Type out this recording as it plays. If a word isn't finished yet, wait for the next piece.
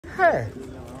Hey.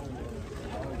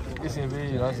 It's in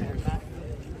B, that's it.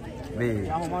 B.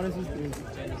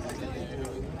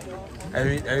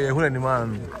 Who any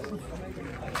man?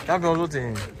 That goes what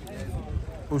in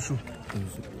Usu.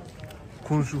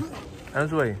 Kunsu.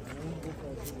 That's why.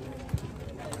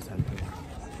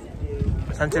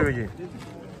 Sanchez region.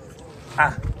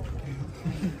 Ah.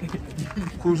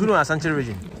 Kunsu no Sanchez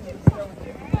region.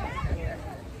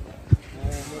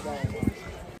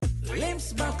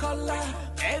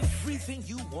 Everything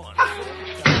you want.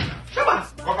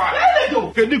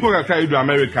 Kedi ko ka kai do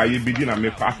America ye begin na me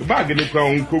fast bag ni kwa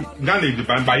onko Ghana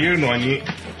Japan ba ye no anyi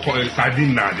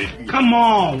sardine na de. Come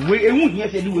on, we ehun here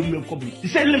say we me ko bi.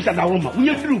 Say limbs at aroma. We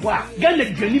duru ho a Ghana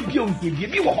dwani bia o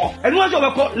bi wo ho. Enu so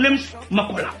we call limbs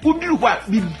makola. We duru ho a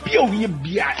bi bia o ye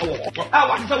bia wo ho. Ah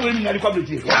what say we ni ko bi.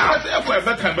 Ah say ko e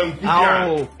be ka ban ku bia.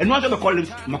 Oh, enu so we call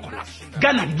limbs makola.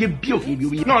 Ghana ye bia o ye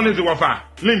bi. No no say what fa.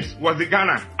 Limbs was the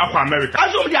Ghana aqua America.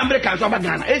 Aso the Americans so ba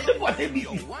Ghana. E say what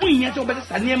ABC. We here so be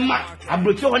say nema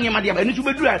abrocho ho nema dia ba enu so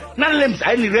be duru na limbs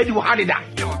I ni ready wo hard da.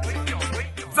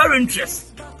 Very interesting.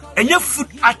 And your food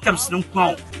items no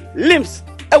crown. Limbs,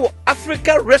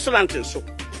 Africa restaurant so.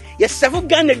 Yes, several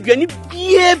Ghana Granny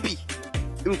baby.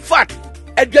 In fact,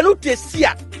 a Ganu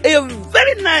Tessia is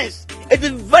very nice. It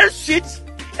is very sweet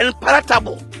and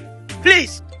palatable.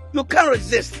 Please, you can't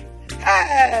resist.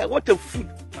 What a food.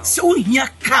 So here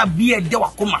can be a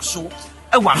Dewakoma so.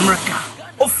 America,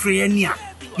 Ofrenia.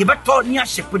 You better near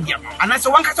Shepherd. And I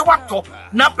said, one case what talk,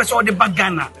 now press all the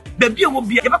bagana. Baby will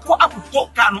be able to up to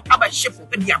can have a ship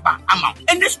with the amount.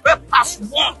 And this spare pass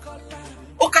one.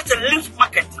 Okay, the Limbs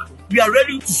Market. We are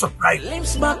ready to surprise.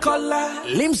 Limbs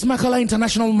Makola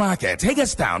International Market,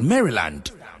 Hagerstown,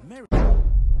 Maryland.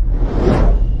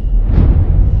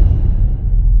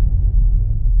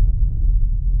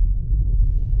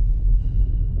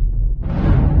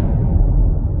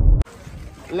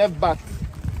 Left back.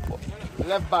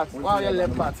 Wow, your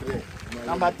left back.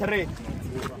 Number 3.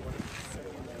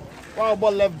 Wow,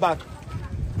 ball left back.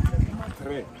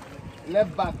 3.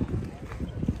 Left back.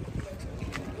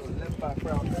 Left back.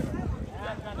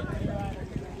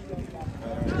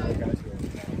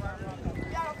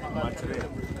 Number 3.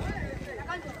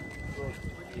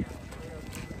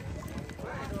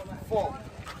 4.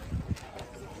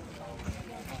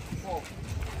 4.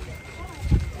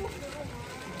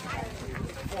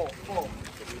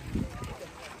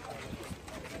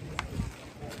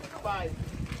 5.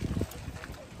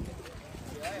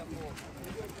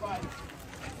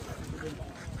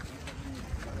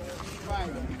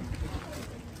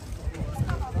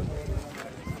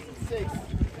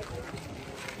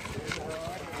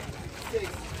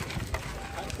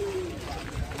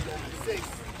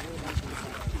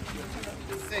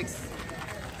 6.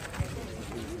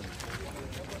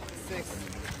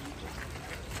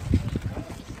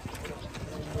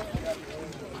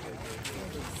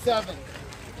 7.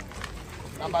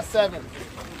 Number 7.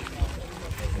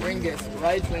 Ringers,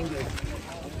 right ringers.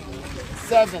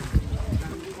 7.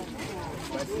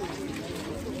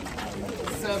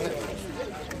 7.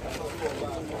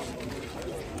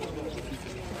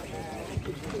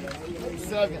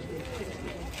 7.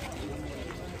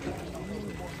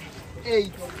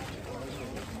 8.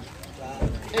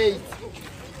 8.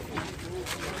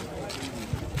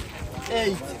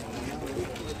 8.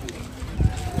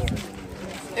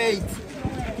 8.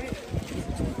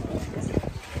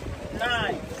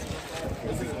 9.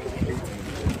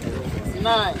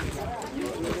 9.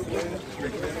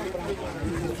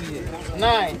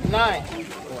 9. 9.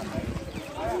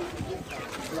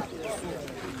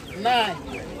 9.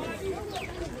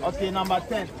 Okay, number 10.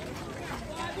 10.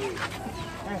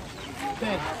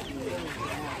 10.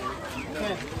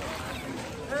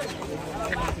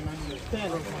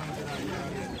 10.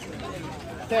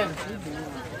 10.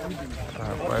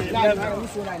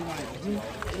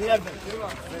 11.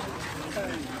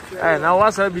 Hey, now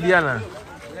what's up, Bidiana?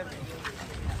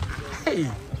 Hey.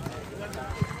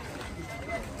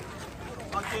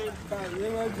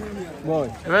 Boy,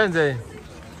 Wednesday.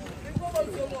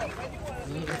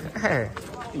 Hey.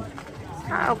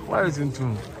 How far is it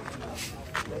to?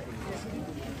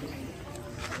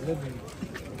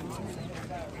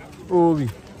 Obi.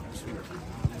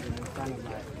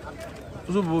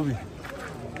 Who's Bobby?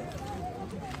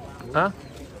 Huh?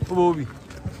 Who Bobby?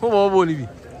 Who Bobby?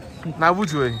 Now,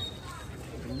 which way?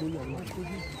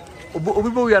 Obi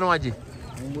Bobby and Waji.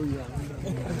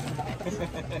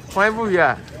 Why Bobby?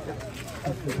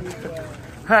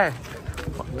 Hey.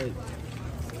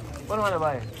 What do I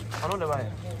buy? I don't buy.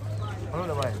 I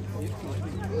don't buy.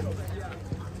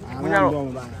 We are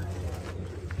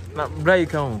now, Bray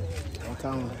count.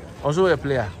 Also a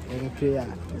player. A player.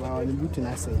 Wow, the boot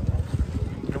na say.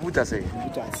 The boot I say.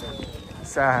 Say.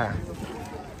 Sir.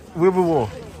 We will.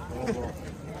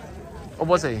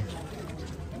 What say?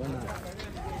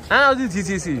 How did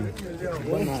TTC?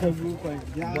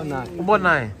 What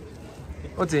nine?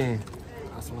 What's in?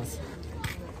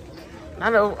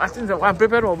 I think I'm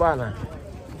prepared for banana.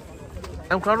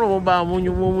 I'm crying about when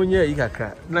you got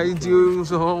now you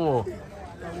so.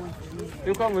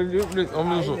 You come with you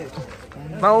almost.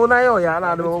 Now, now, yeah,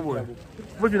 I don't know.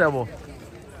 What you know?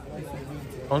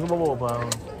 On the mobile.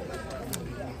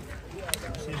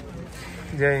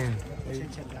 Jane.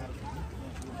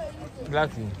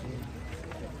 Blackie.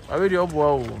 I read your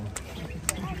boy.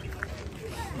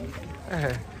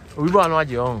 We born what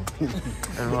you own.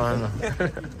 And one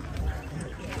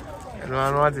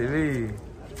what TV.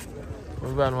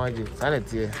 We born what you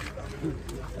sanity.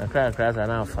 I cry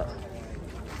an alpha.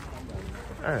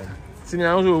 Senior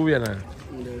also we are now.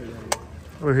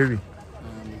 Oh, heavy.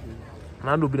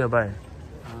 Now do be a buy.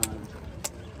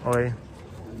 Oh,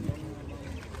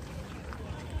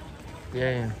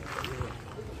 yeah.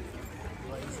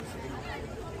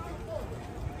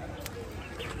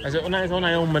 I said, when I was on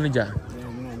my own manager.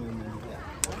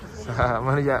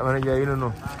 Manager, you don't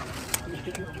know.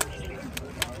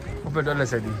 Open the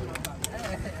lesson.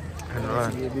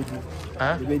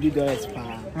 Huh? The baby dollars.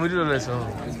 We do the lesson.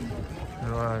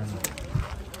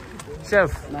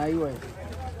 Chef. Now you are.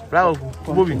 Bravo,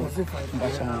 Bobby.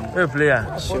 Hey,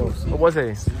 player. Sure. What's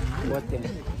it? What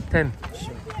 10.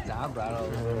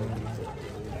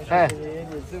 Hey,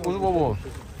 what's Bobo?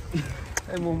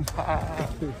 Hey, Mumpa.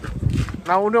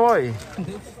 Now, no way.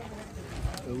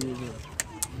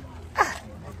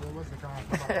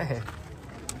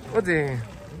 What's it?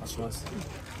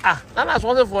 That's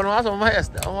one for no. That's on my head.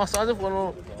 I was sorry for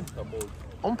no.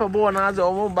 On Pabo and other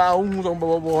on by whom on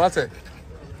Bobo. What's it?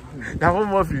 That one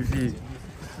more 50.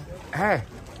 Hey.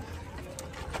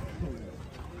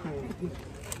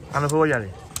 I'm a boy.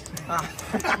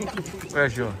 Very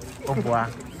sure. Oh, boy.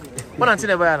 What until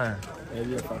the banana?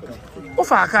 Oh,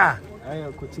 Faka. I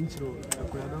am coaching you.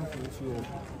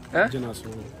 Eh?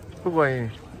 Who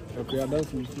going?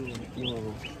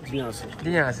 Genius.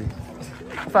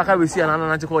 Faka will see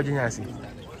another to call Genius.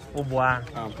 Oh, boy.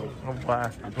 Oh, boy.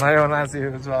 My own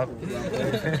answer as well.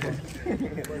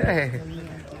 Hey.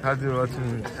 How do you want to?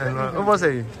 What was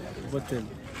it?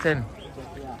 10.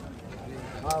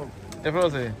 If I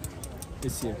say,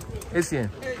 Asian.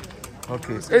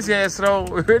 Okay. Asian is so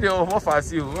radio more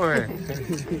fast you.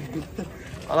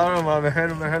 Allow my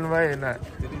hand, my na.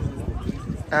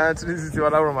 And 360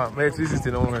 allow my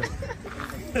 360 no more.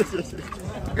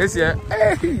 Asian,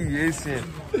 Asian.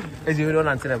 As you don't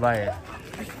answer the buyer.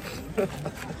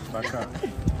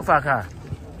 Faka.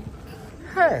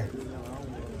 Hey.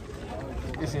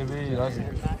 Asian be last.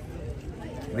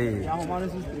 Be.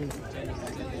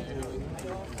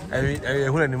 I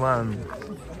who any man.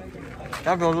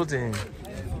 That also thing.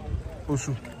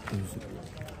 Osu.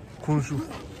 Kunsu.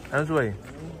 And so way.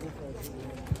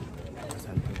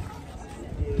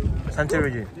 Sanche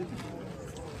region.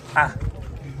 Ah.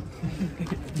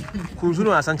 Kunsu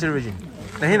no Sanche region.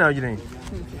 Na here now you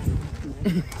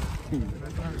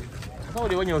how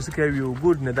they when you carry you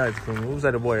good in the diet from who's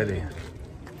the boy there?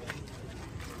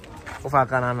 Of I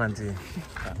can auntie.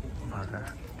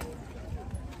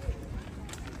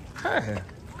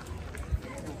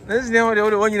 This is never the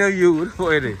only one you know you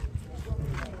for it.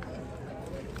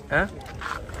 Huh?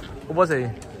 What was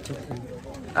it?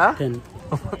 Huh? 10.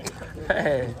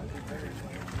 Hey.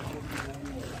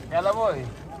 Hello, boy.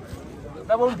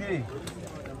 That won't be.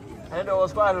 And I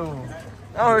was quite room.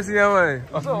 Now I see your way.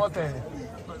 Also, what then?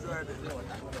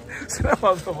 So, that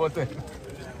was what then?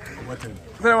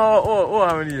 Oh,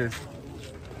 how many years?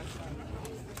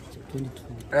 22.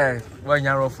 Hey, when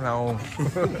you're off now.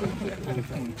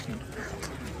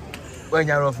 When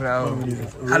you're off now.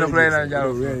 I don't play now, you're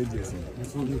off.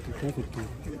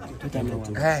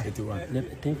 Hey.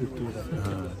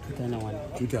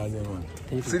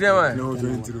 2001. See them, no,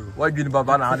 what you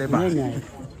Baba now?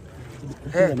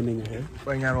 Hey,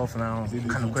 when you're off now.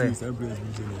 Can't play.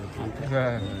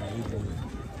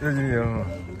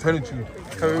 22.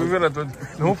 We're going to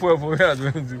no for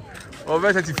 22.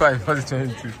 Over 35 for the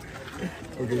 22.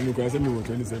 Okay, look, I said no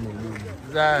 27.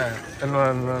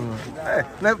 No. Hey,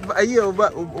 a year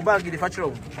about the factory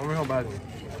of my bag.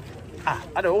 Ah,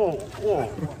 I don't oh,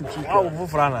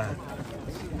 Frana.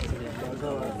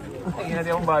 I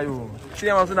don't buy you. See,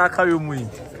 I'm also not carry me.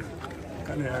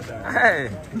 Hey,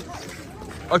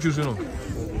 what you know?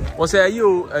 What's a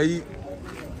you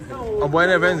a boy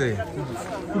never ended?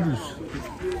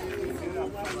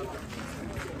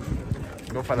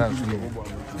 Go for that.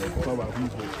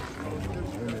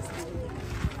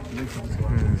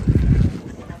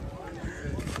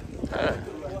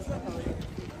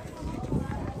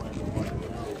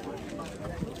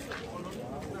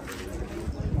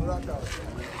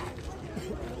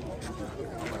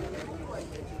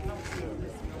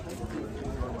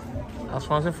 As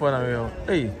far as for now,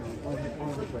 hey,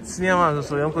 cinema,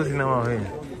 so young cinema, hey,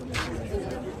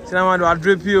 cinema do I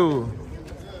drip you?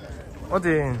 What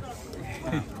the?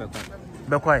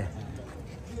 Be quiet.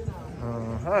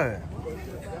 Hey.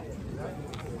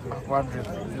 What drip?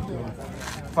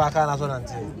 Faka na so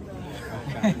nanti.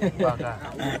 Faka.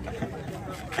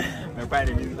 Me quiet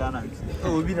is done.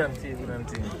 Oh, be nanti.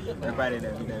 Me quiet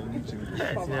is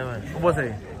Cinema. What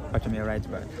say? Watch me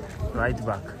right back. Right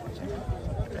back.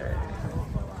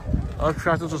 I'll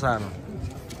try to Susano.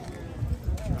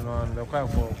 No, the quiet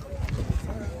for.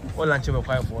 All lunch be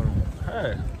quiet for.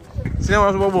 Hey.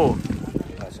 Cinema Bobo.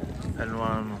 And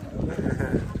one.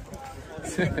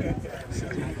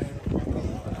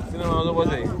 Cinema what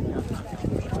say?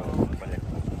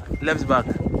 Left back.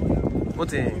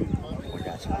 What is?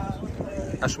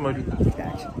 Ashmadu.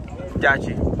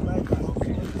 Jachi.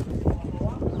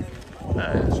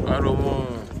 Squaromo.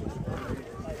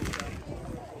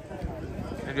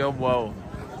 Wow.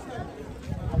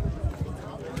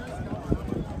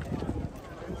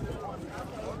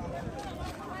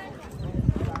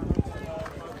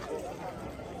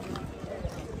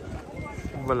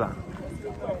 Voilà.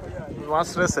 What's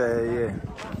stress yeah.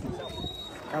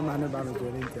 Come on about the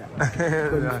winter.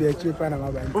 If you're cheap and I'm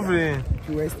Ouvre.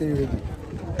 You will stay ready.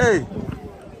 Hey.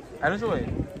 I don't know.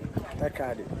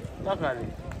 Takadi.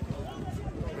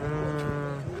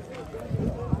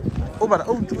 Oh, but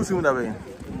tu soon that way.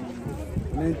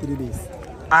 93 days.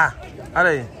 Ah,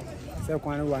 are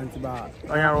Second one to buy.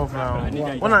 on your off now.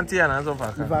 One auntie and answer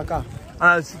for Vaka.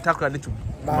 I'll talk a little.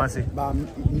 Kumasi.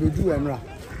 You do and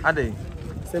Are they?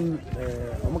 Same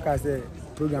Omaka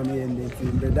program here in the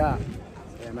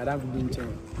Madame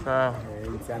Binchen.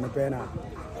 It's an opera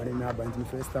or in a bunch of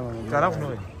first time.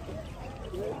 Carafno.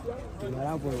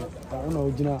 Madame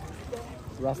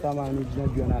Rastaman would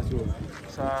not be as well.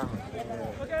 Sir,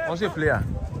 what's your player?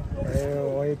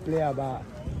 Or a player about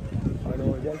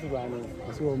just one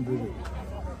so on blue.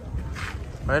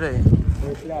 Where are they? A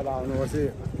player about no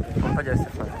say. I just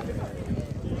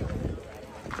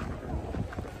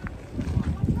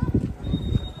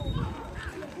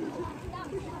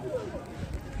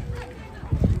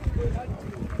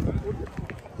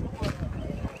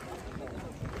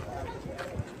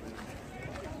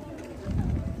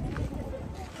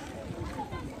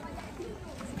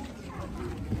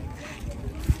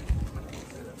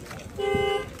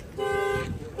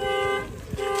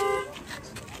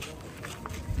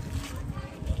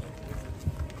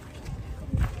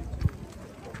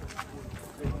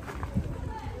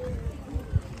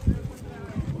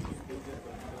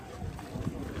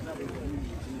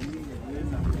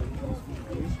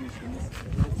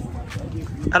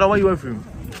I don't want you from.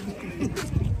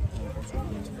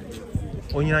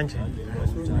 On your lunch.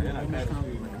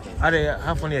 Are they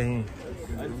half on your hand?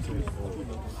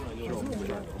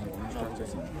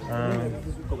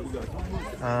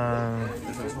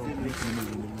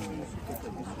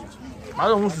 I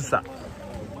don't want to stop.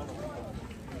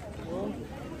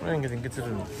 I ain't getting get to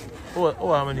do.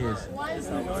 Oh, how many years?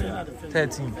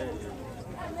 13.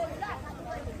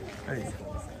 Hey.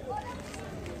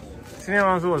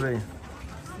 Cinema was there.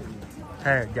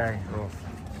 Hey, guy.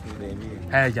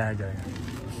 Hey, guy.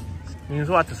 You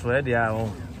know what to swear they are.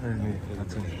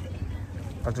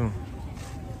 Atonsu.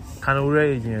 Can we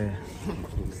raise here?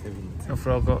 A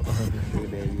frog.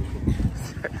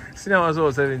 Cinema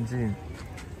was 17.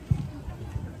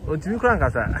 What do you crank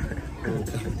at that?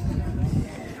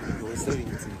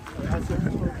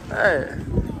 Hey,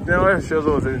 then what shows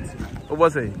was 17? What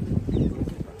was it?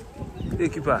 Hey,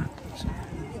 keeper.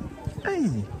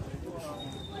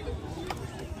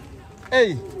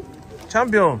 Hey,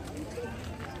 champion.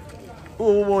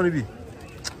 Who want to be?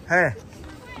 Hey,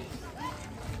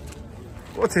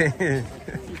 what is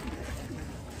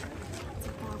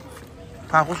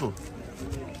Pacoso?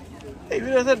 Hey, you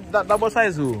know that Dabo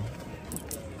size.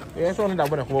 Yes, only that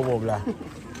one. Blah.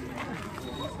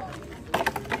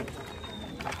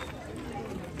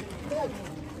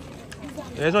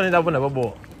 Yes, only that one.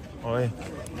 Blah. Oh, hey.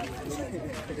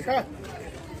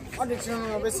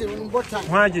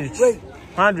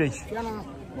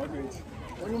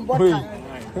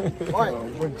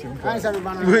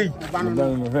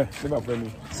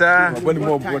 Sir,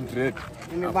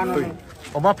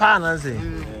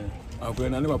 I'm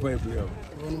going to pay for you.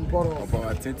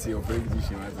 About 30 of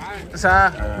exhibition.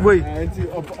 Sir, wait.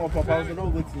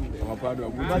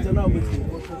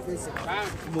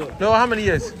 No, how many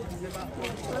years?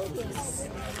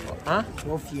 Huh?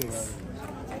 12 years.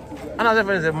 Another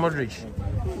friend is Modric.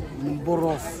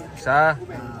 Borov. Sir.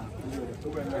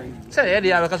 Say,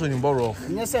 yeah, because when you borrow.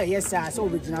 Yes, sir. Yes, sir. So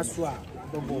we did not swear.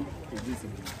 Dabo.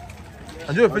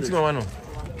 And you a pretty man.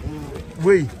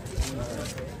 Wait.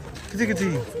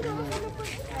 Kitty.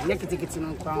 Lekiti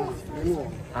no crown.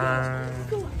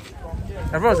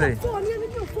 Everyone say.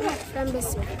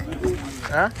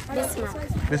 Huh?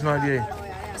 Bismarck, yeah.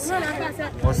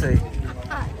 What say?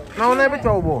 Now, let me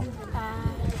talk about.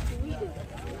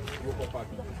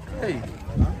 Hey.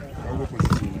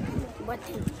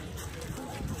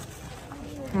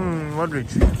 Modric.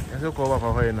 Let's go over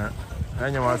for her now. I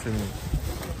know what's in me.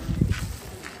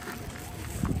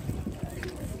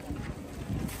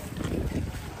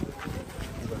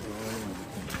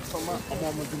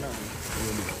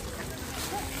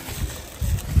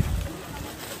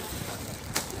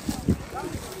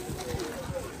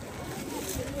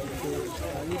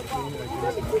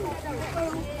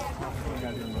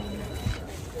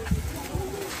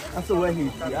 That's where he.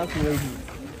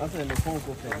 That's in the phone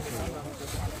call.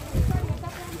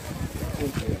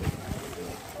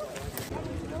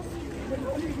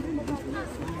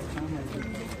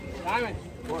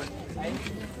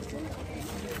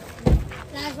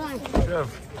 Last one. Sure.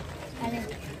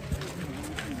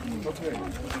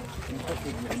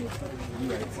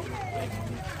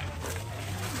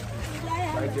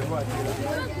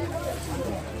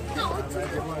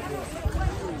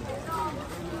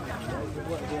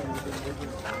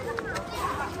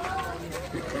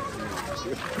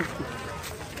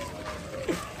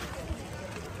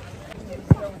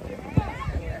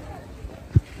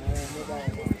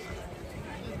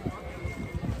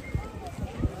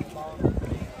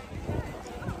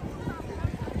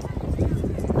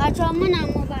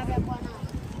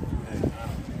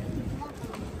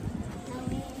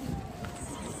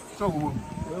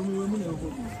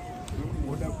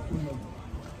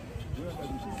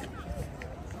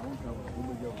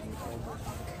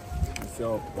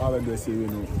 So, why would they say, you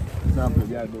know, example,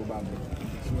 they are no bad.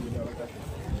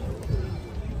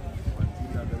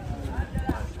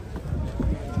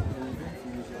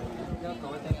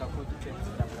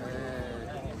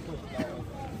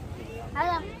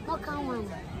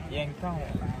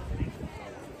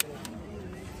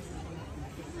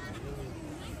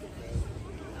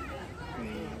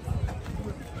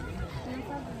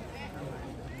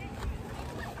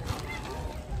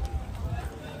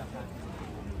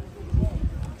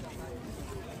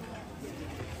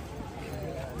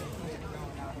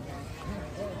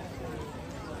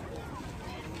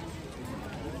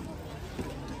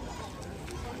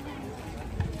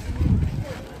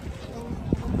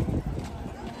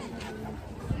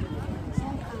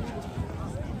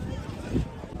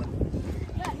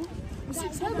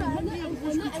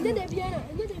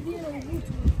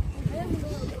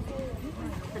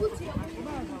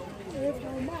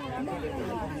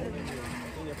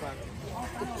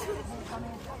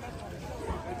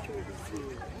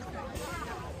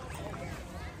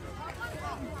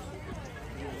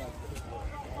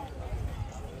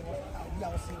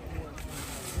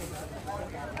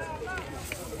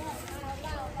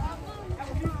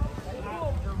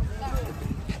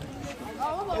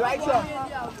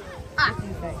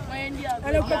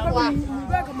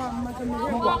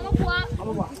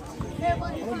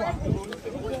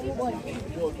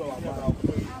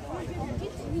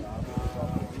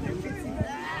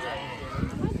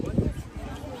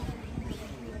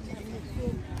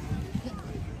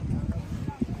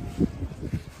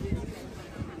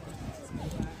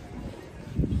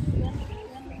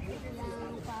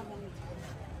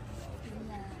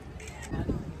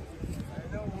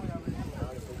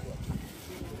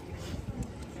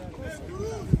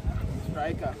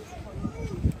 Striker.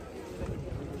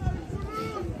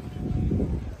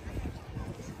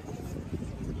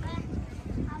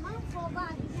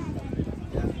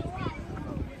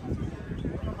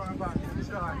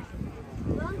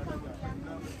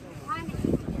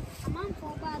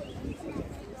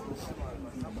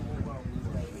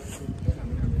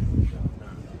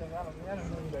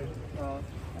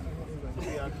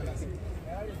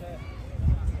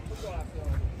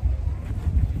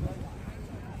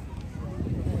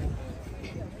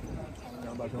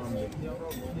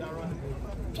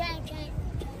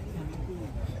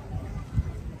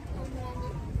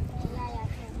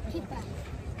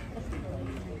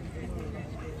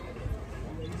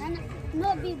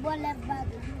 No big ball left back.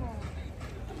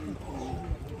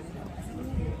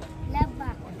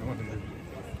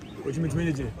 What you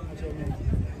mean to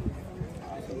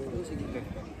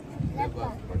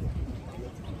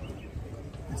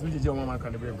it's me, your mama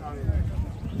can be.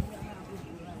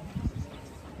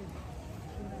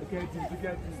 Okay,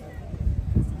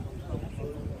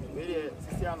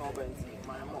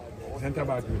 center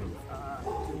back.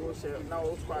 Now,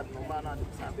 squad, no man,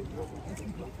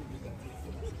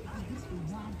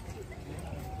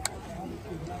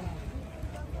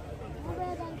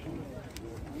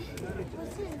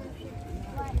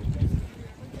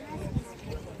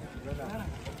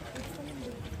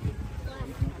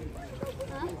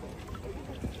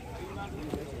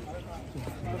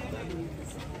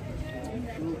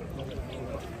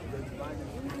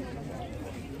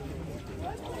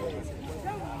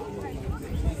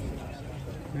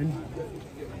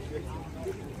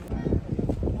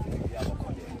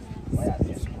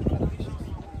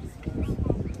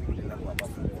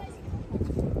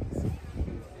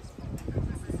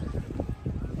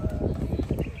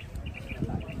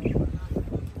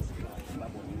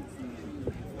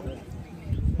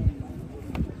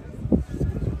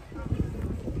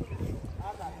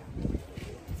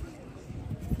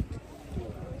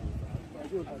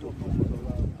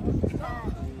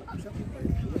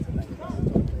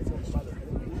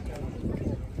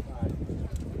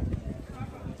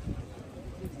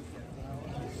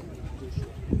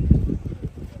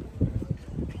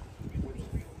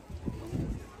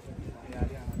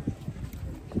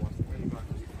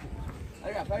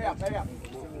 Hurry up.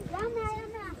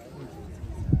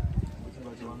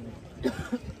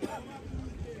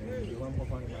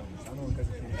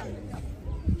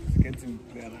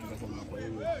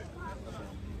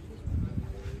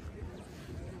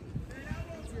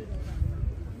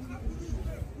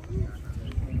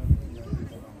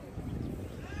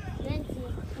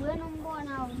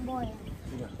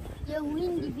 You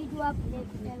individual play,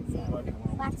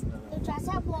 but the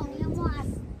Trasabon, you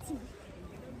must.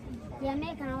 You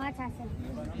make an what I say.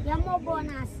 You more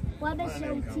bonus, what the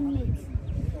show teammates.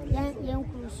 Young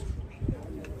Cruz.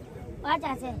 What I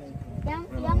say.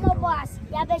 You more boss,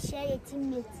 you better share your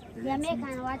teammates. You make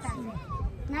an what I say.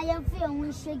 Now you feel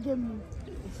we should give me.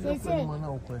 They say,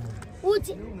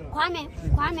 Kwame,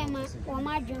 or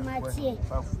my dream,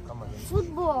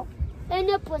 football,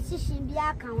 any position be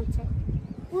accounted.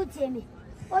 Who tell me?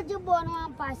 What you born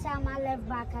one pass my left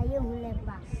back, I you left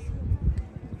back.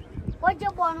 What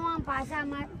you born one pass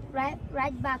my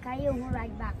right back, I you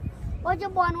right back. What you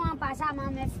born one pass my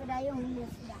left foot, I you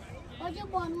left back. What you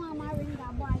born one my ring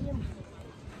boy you.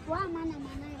 One man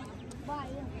boy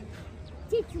you.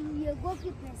 Teach you go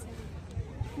keep person.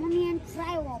 Mommy and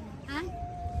try one, huh?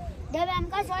 Then I'm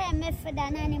going to say method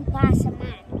and an pass a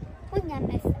man. When you're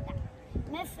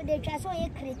method, they just saw your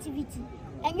creativity.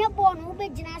 And you're born who be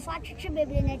generous what you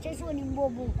baby in a chest on in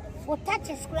Bobo. For touch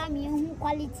a scrum, you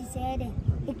quality said,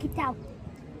 pick it out.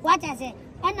 What I say,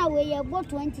 and away you go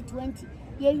 2020.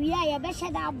 You are your best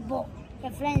that book,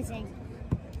 your friends saying.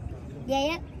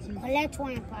 Yeah, collect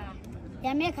one power. The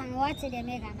American water, the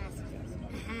American us.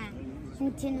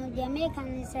 Until the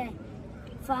American say,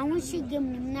 for I want she give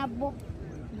me not book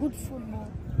good football.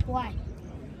 Why?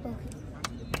 Okay.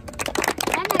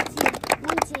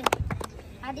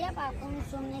 I did about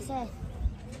some say,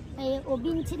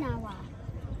 Obintinawa,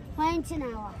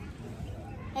 Wintinawa,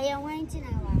 a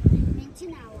Wintinawa,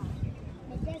 Mintinawa,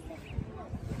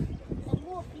 the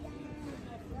more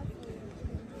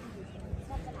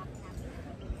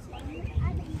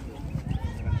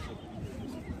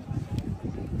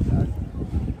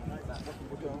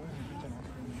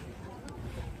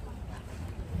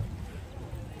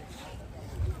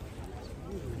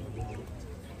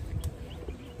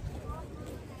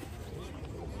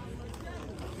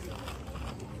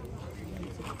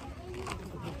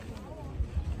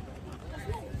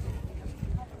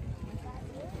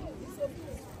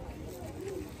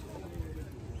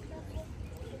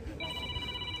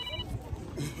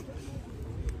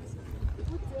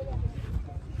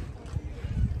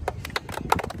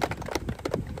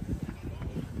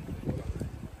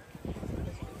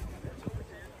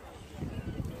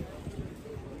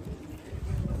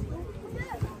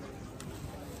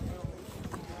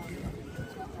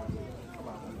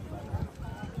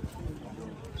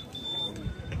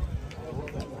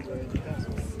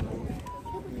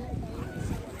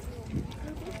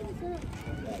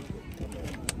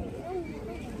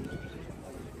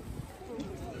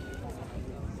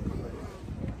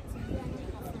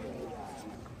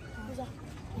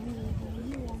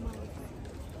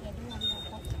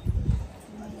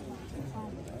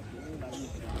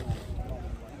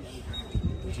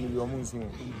Your moons.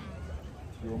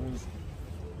 Your moons.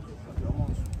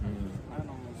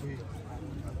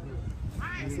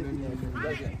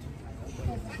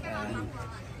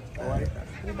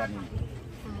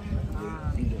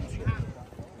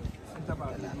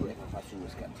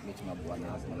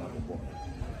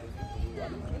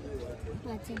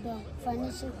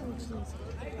 Financial coaching.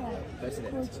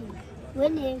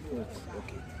 When you coach.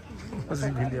 What's the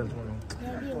deal as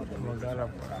well?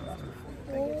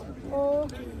 Oh.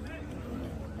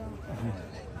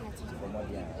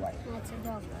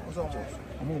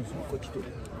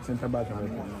 Center back.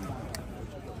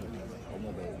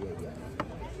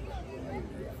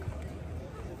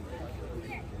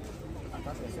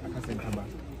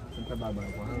 Center back.